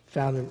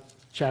 found in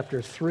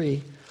chapter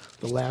 3,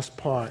 the last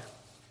part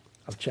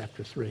of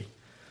chapter 3,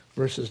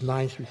 verses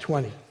 9 through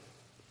 20.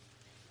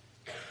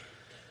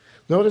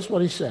 Notice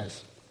what he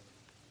says.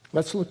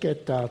 Let's look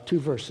at 2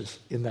 verses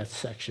in that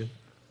section.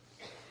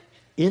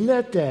 In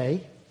that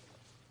day,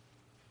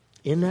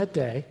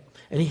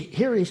 and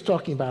here he's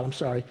talking about,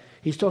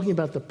 he's talking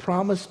about the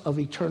promise of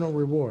eternal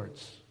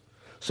rewards.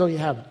 So you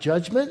have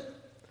judgment,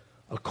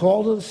 a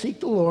call to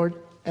seek the Lord,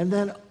 and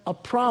then a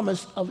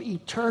promise of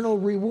eternal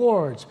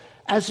rewards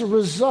as a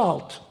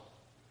result.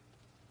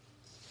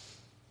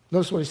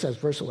 Notice what he says,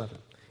 verse 11.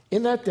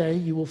 In that day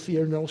you will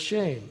fear no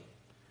shame,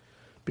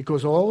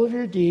 because all of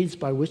your deeds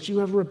by which you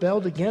have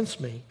rebelled against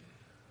me,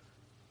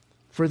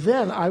 for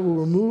then I will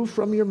remove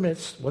from your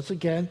midst, once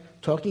again,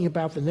 talking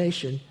about the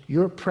nation,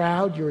 your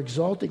proud, your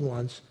exalting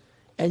ones,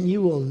 and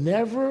you will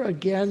never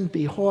again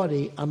be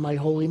haughty on my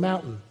holy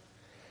mountain.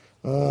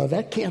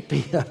 That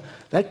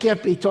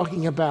can't be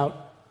talking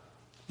about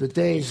the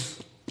days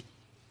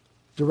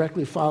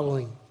directly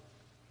following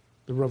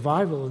the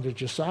revival under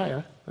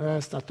Josiah.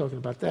 It's not talking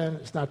about then.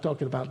 It's not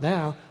talking about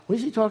now. What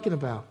is he talking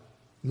about?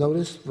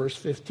 Notice verse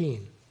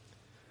 15.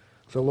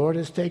 The Lord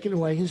has taken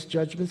away his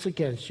judgments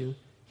against you.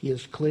 He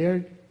has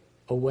cleared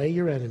away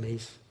your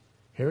enemies.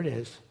 Here it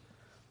is.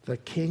 The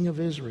King of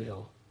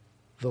Israel,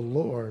 the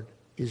Lord,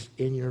 is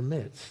in your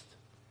midst.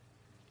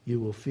 You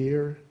will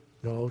fear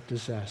no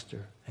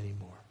disaster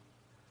anymore.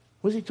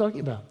 What is he talking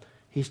about?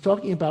 He's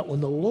talking about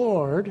when the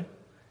Lord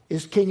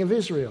is King of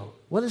Israel.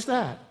 What is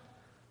that?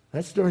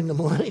 That's during the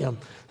millennium.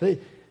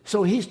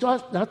 So he's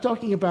not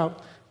talking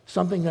about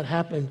something that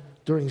happened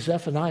during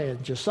Zephaniah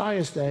and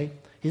Josiah's day.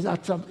 He's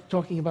not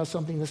talking about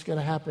something that's going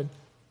to happen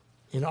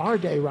in our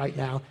day right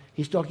now.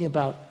 He's talking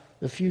about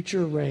the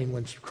future reign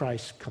when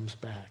Christ comes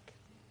back.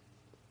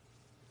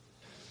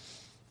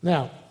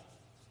 Now,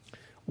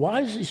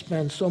 why does he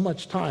spend so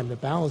much time, the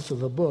balance of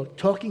the book,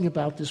 talking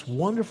about this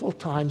wonderful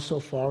time so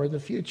far in the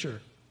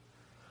future?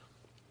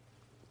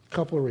 A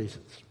couple of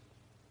reasons.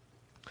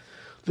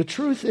 The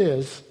truth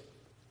is,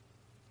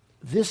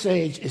 this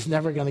age is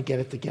never going to get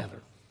it together,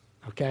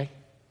 okay?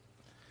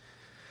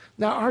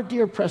 Now, our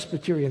dear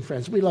Presbyterian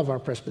friends, we love our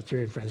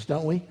Presbyterian friends,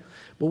 don't we?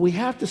 But we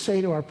have to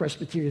say to our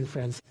Presbyterian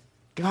friends,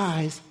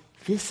 guys,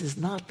 this is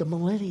not the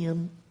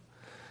millennium,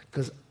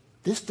 because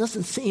this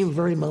doesn't seem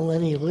very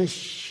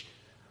millennialish.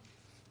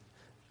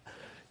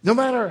 No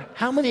matter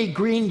how many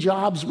green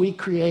jobs we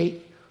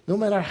create, no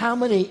matter how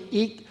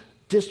many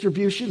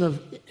distribution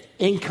of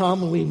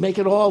income, and we make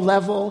it all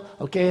level,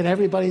 okay, and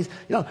everybody's,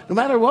 no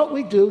matter what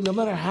we do, no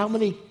matter how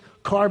many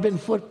carbon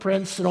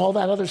footprints and all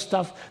that other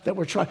stuff that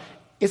we're trying,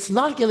 it's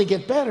not going to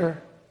get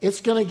better.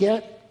 It's going to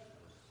get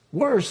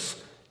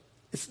worse.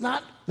 It's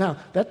not. Now,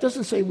 that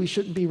doesn't say we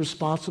shouldn't be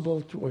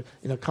responsible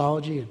in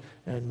ecology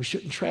and we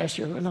shouldn't trash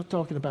here. We're not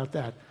talking about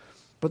that.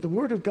 But the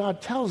Word of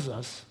God tells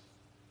us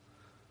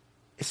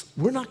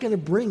we're not going to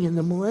bring in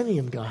the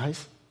millennium,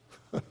 guys.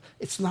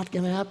 It's not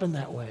going to happen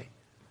that way.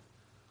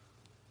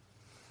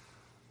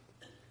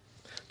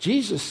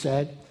 Jesus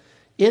said,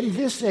 in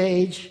this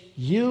age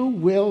you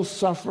will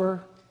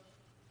suffer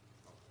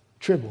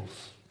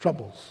troubles.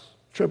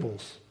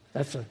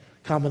 That's a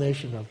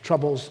combination of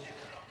troubles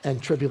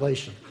and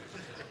tribulation.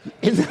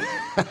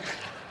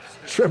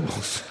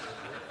 Tribbles.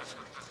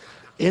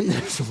 In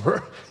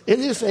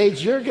this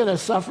age, you're going to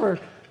suffer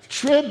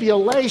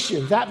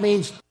tribulation. That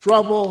means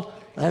trouble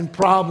and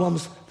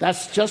problems.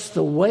 That's just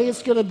the way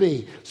it's going to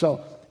be.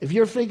 So if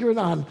you're figuring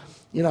on,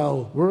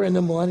 we're in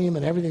the millennium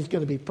and everything's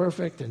going to be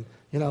perfect and,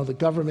 the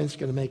government's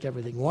going to make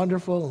everything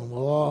wonderful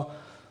and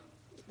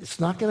it's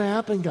not going to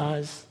happen,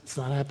 guys. It's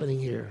not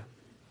happening here.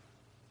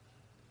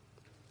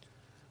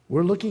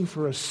 We're looking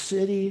for a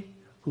city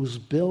whose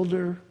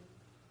builder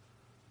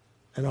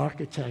and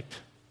architect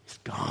is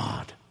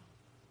God.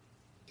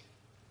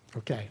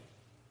 Okay.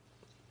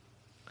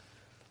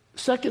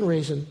 Second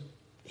reason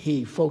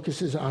he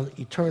focuses on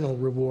eternal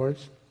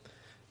rewards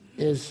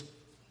is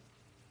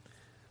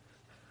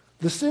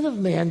the sin of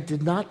man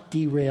did not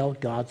derail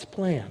God's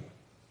plan.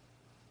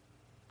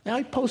 Now,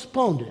 he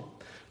postponed it.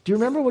 Do you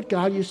remember what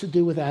God used to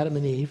do with Adam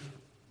and Eve?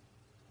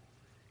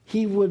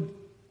 He would,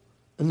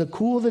 in the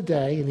cool of the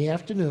day, in the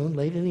afternoon,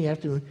 late in the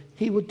afternoon,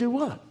 he would do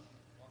what?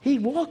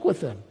 He'd walk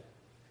with them.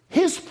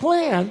 His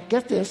plan,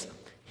 get this,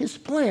 his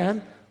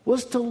plan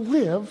was to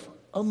live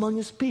among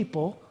his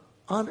people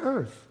on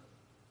earth.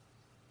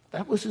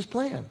 That was his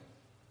plan.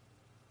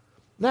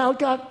 Now, it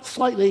got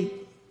slightly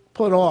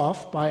put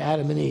off by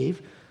Adam and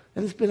Eve,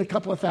 and it's been a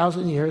couple of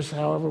thousand years.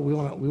 However, we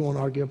won't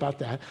argue about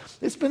that.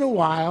 It's been a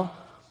while,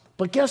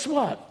 but guess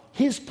what?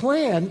 His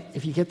plan,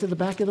 if you get to the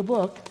back of the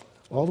book,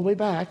 all the way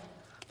back,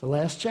 the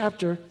last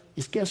chapter,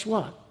 is guess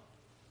what?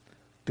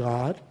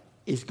 God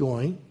is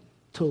going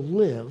to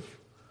live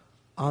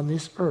on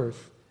this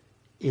earth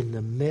in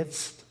the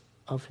midst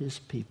of his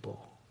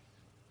people.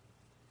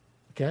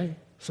 Okay?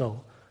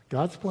 So,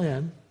 God's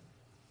plan,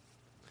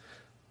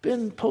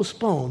 been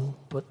postponed,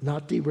 but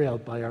not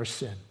derailed by our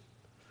sin.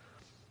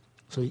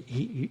 So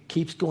he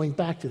keeps going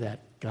back to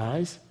that.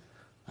 Guys,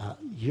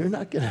 you're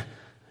not going to,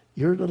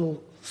 your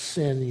little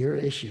sin, your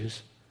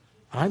issues,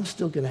 I'm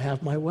still going to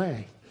have my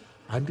way.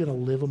 I'm going to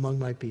live among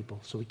my people.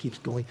 So he keeps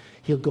going.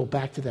 He'll go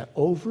back to that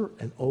over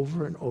and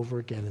over and over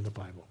again in the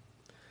Bible.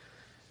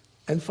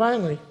 And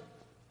finally,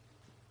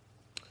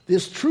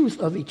 this truth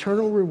of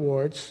eternal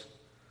rewards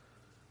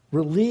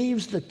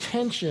relieves the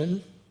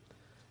tension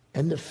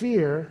and the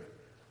fear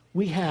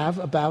we have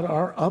about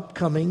our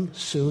upcoming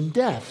soon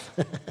death.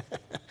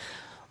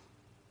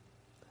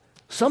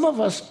 Some of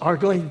us are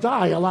going to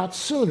die a lot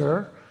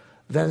sooner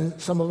than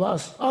some of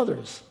us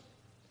others.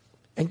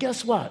 And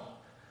guess what?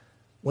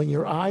 When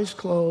your eyes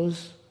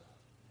close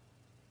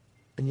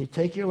and you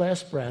take your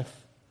last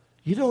breath,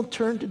 you don't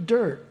turn to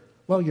dirt.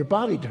 Well, your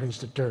body turns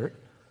to dirt,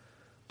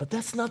 but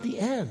that's not the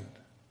end.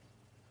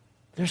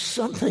 There's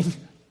something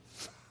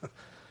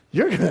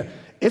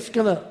it's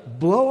going to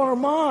blow our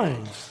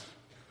minds.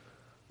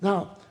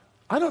 Now,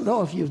 I don't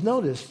know if you've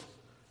noticed,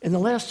 in the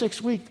last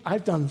 6 weeks,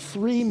 I've done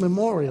 3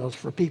 memorials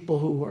for people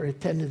who are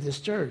attending this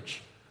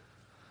church.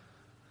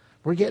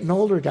 We're getting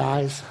older,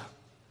 guys.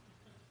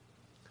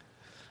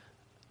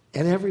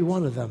 And every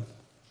one of them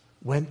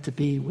went to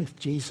be with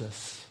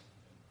Jesus.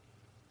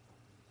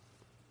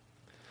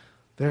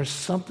 There's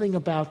something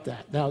about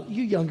that. Now,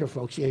 you younger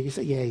folks, you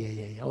say,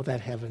 yeah, oh, that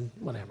heaven,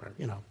 whatever,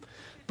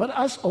 But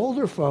us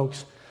older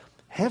folks,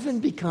 heaven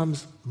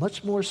becomes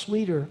much more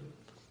sweeter,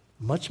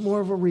 much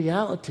more of a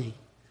reality.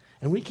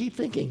 And we keep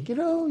thinking,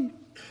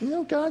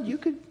 God,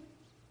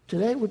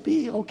 today would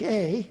be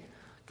okay,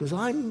 because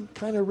I'm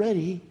kind of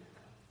ready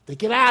to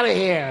get out of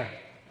here.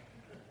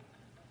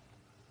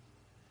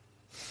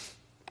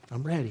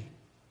 I'm ready.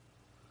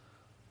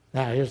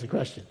 Now, here's the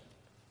question.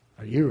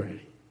 Are you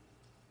ready?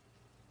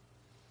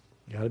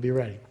 You got to be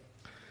ready.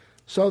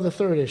 So the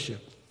third issue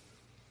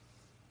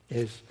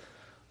is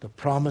the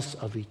promise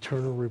of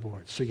eternal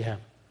reward. So you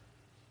have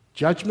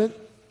judgment,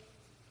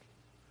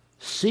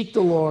 seek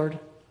the Lord,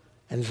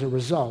 and as a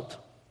result,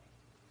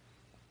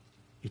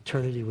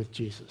 eternity with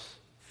Jesus.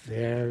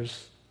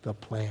 There's the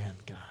plan,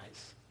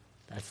 guys.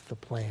 That's the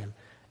plan.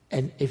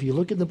 And if you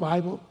look in the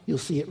Bible, you'll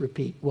see it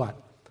repeat what?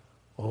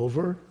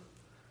 Over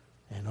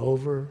and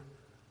over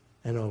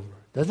and over.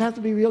 Doesn't have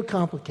to be real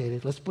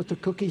complicated. Let's put the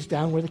cookies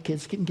down where the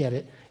kids can get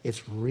it.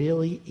 It's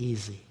really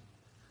easy.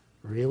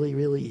 Really,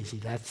 really easy.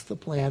 That's the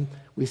plan.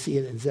 We see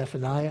it in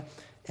Zephaniah,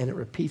 and it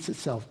repeats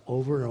itself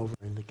over and over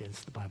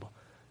against the Bible.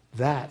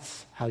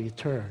 That's how you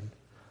turn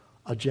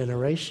a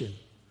generation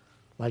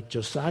like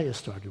Josiah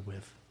started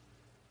with,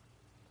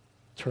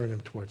 turn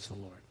them towards the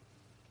Lord.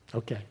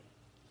 Okay.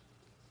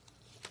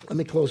 Let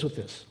me close with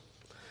this.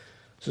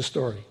 It's a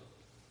story.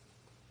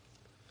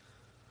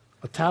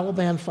 A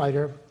Taliban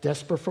fighter,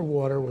 desperate for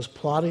water, was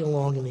plodding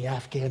along in the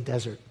Afghan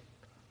desert.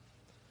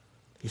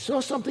 He saw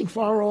something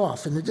far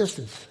off in the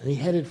distance, and he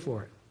headed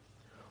for it.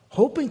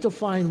 Hoping to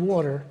find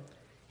water,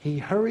 he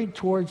hurried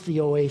towards the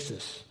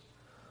oasis,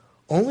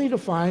 only to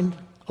find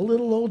a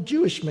little old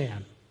Jewish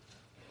man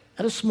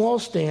at a small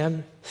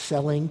stand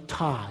selling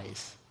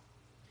ties.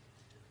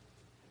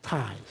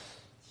 Ties.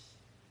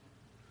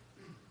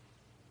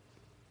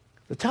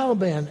 The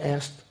Taliban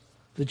asked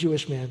the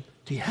Jewish man,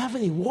 "Do you have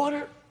any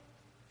water?"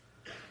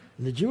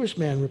 And the Jewish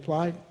man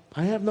replied,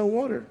 "I have no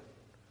water.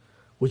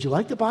 Would you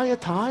like to buy a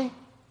tie?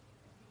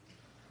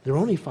 They're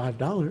only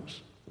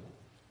 $5.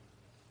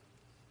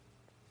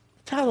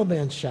 The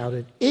Taliban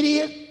shouted,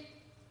 "Idiot!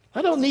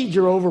 I don't need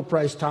your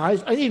overpriced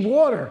ties. I need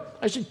water.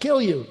 I should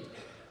kill you.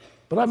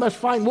 But I must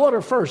find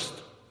water first."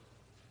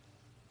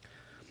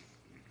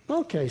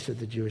 "Okay," said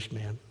the Jewish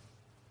man.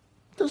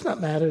 "It does not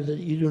matter that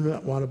you do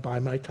not want to buy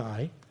my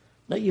tie,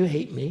 that you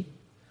hate me.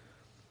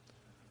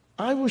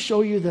 I will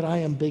show you that I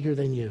am bigger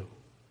than you.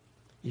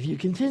 If you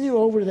continue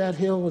over that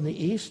hill in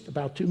the east,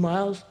 about 2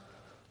 miles,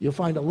 you'll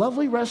find a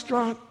lovely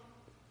restaurant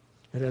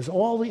that has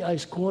all the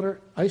ice water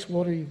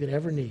you could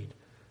ever need.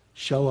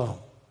 Shalom."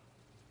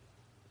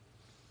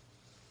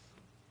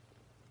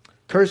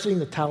 Cursing,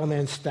 the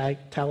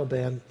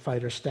Taliban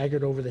fighter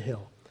staggered over the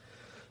hill.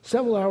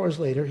 Several hours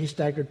later, he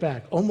staggered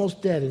back,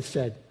 almost dead, and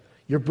said,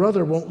 "Your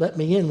brother won't let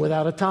me in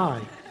without a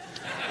tie."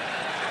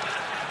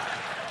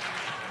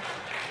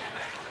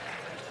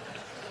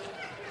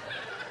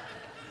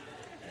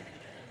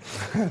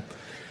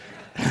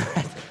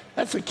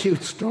 That's a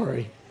cute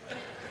story.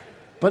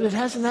 But it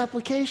has an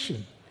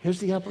application. Here's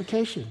the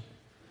application.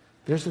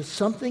 There's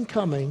something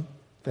coming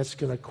that's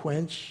going to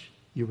quench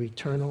your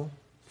eternal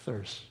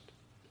thirst.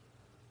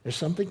 There's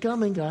something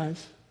coming,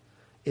 guys.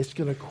 It's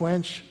going to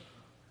quench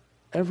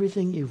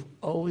everything you've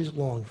always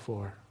longed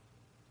for.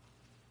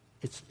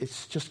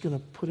 It's just going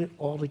to put it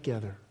all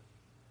together.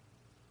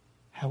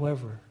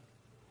 However,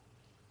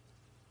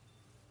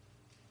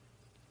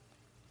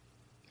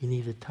 you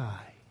need a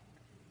tie.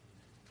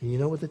 And you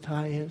know what the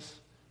tie is?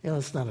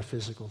 It's not a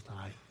physical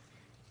tie.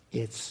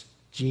 It's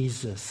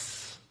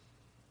Jesus.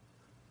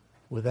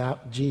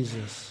 Without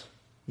Jesus,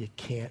 you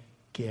can't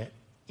get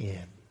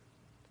in.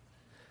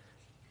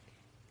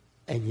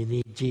 And you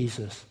need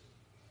Jesus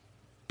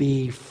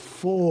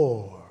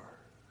before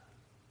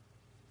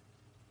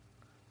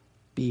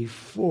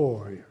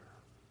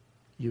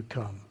you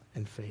come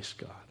and face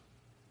God.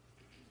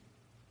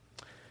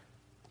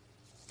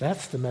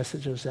 That's the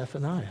message of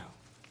Zephaniah.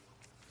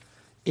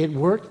 It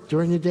worked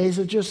during the days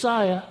of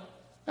Josiah.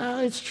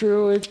 It's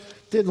true, it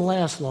didn't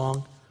last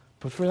long.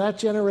 But for that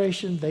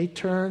generation, they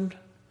turned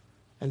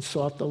and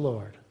sought the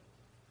Lord.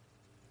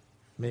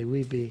 May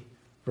we be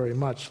very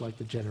much like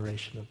the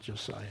generation of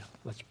Josiah.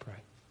 Let's pray.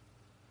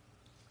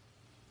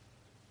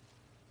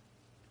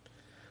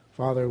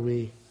 Father,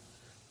 we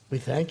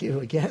thank you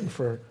again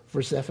for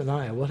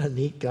Zephaniah. What a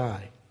neat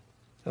guy.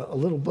 A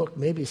little book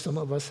maybe some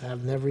of us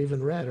have never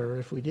even read, or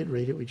if we did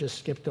read it, we just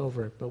skipped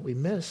over it. But we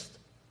missed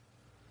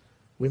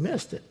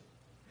it.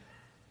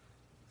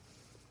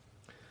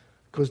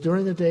 Because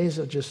during the days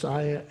of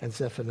Josiah and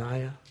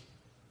Zephaniah,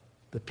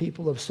 the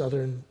people of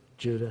southern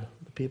Judah,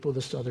 the people of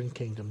the southern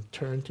kingdom,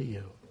 turned to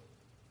you.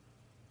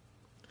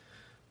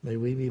 May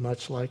we be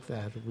much like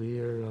that. We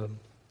are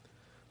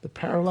the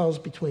parallels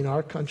between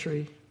our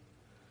country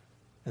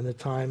and the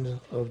times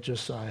of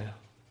Josiah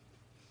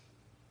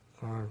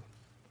are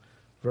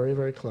very,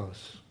 very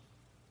close.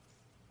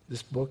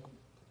 This book,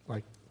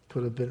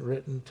 could have been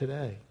written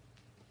today.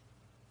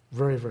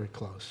 Very, very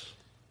close.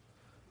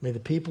 May the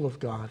people of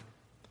God,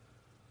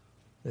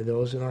 may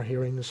those in our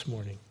hearing this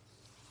morning,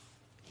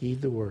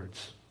 heed the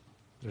words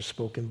that are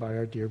spoken by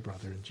our dear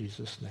brother in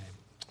Jesus' name.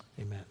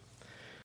 Amen.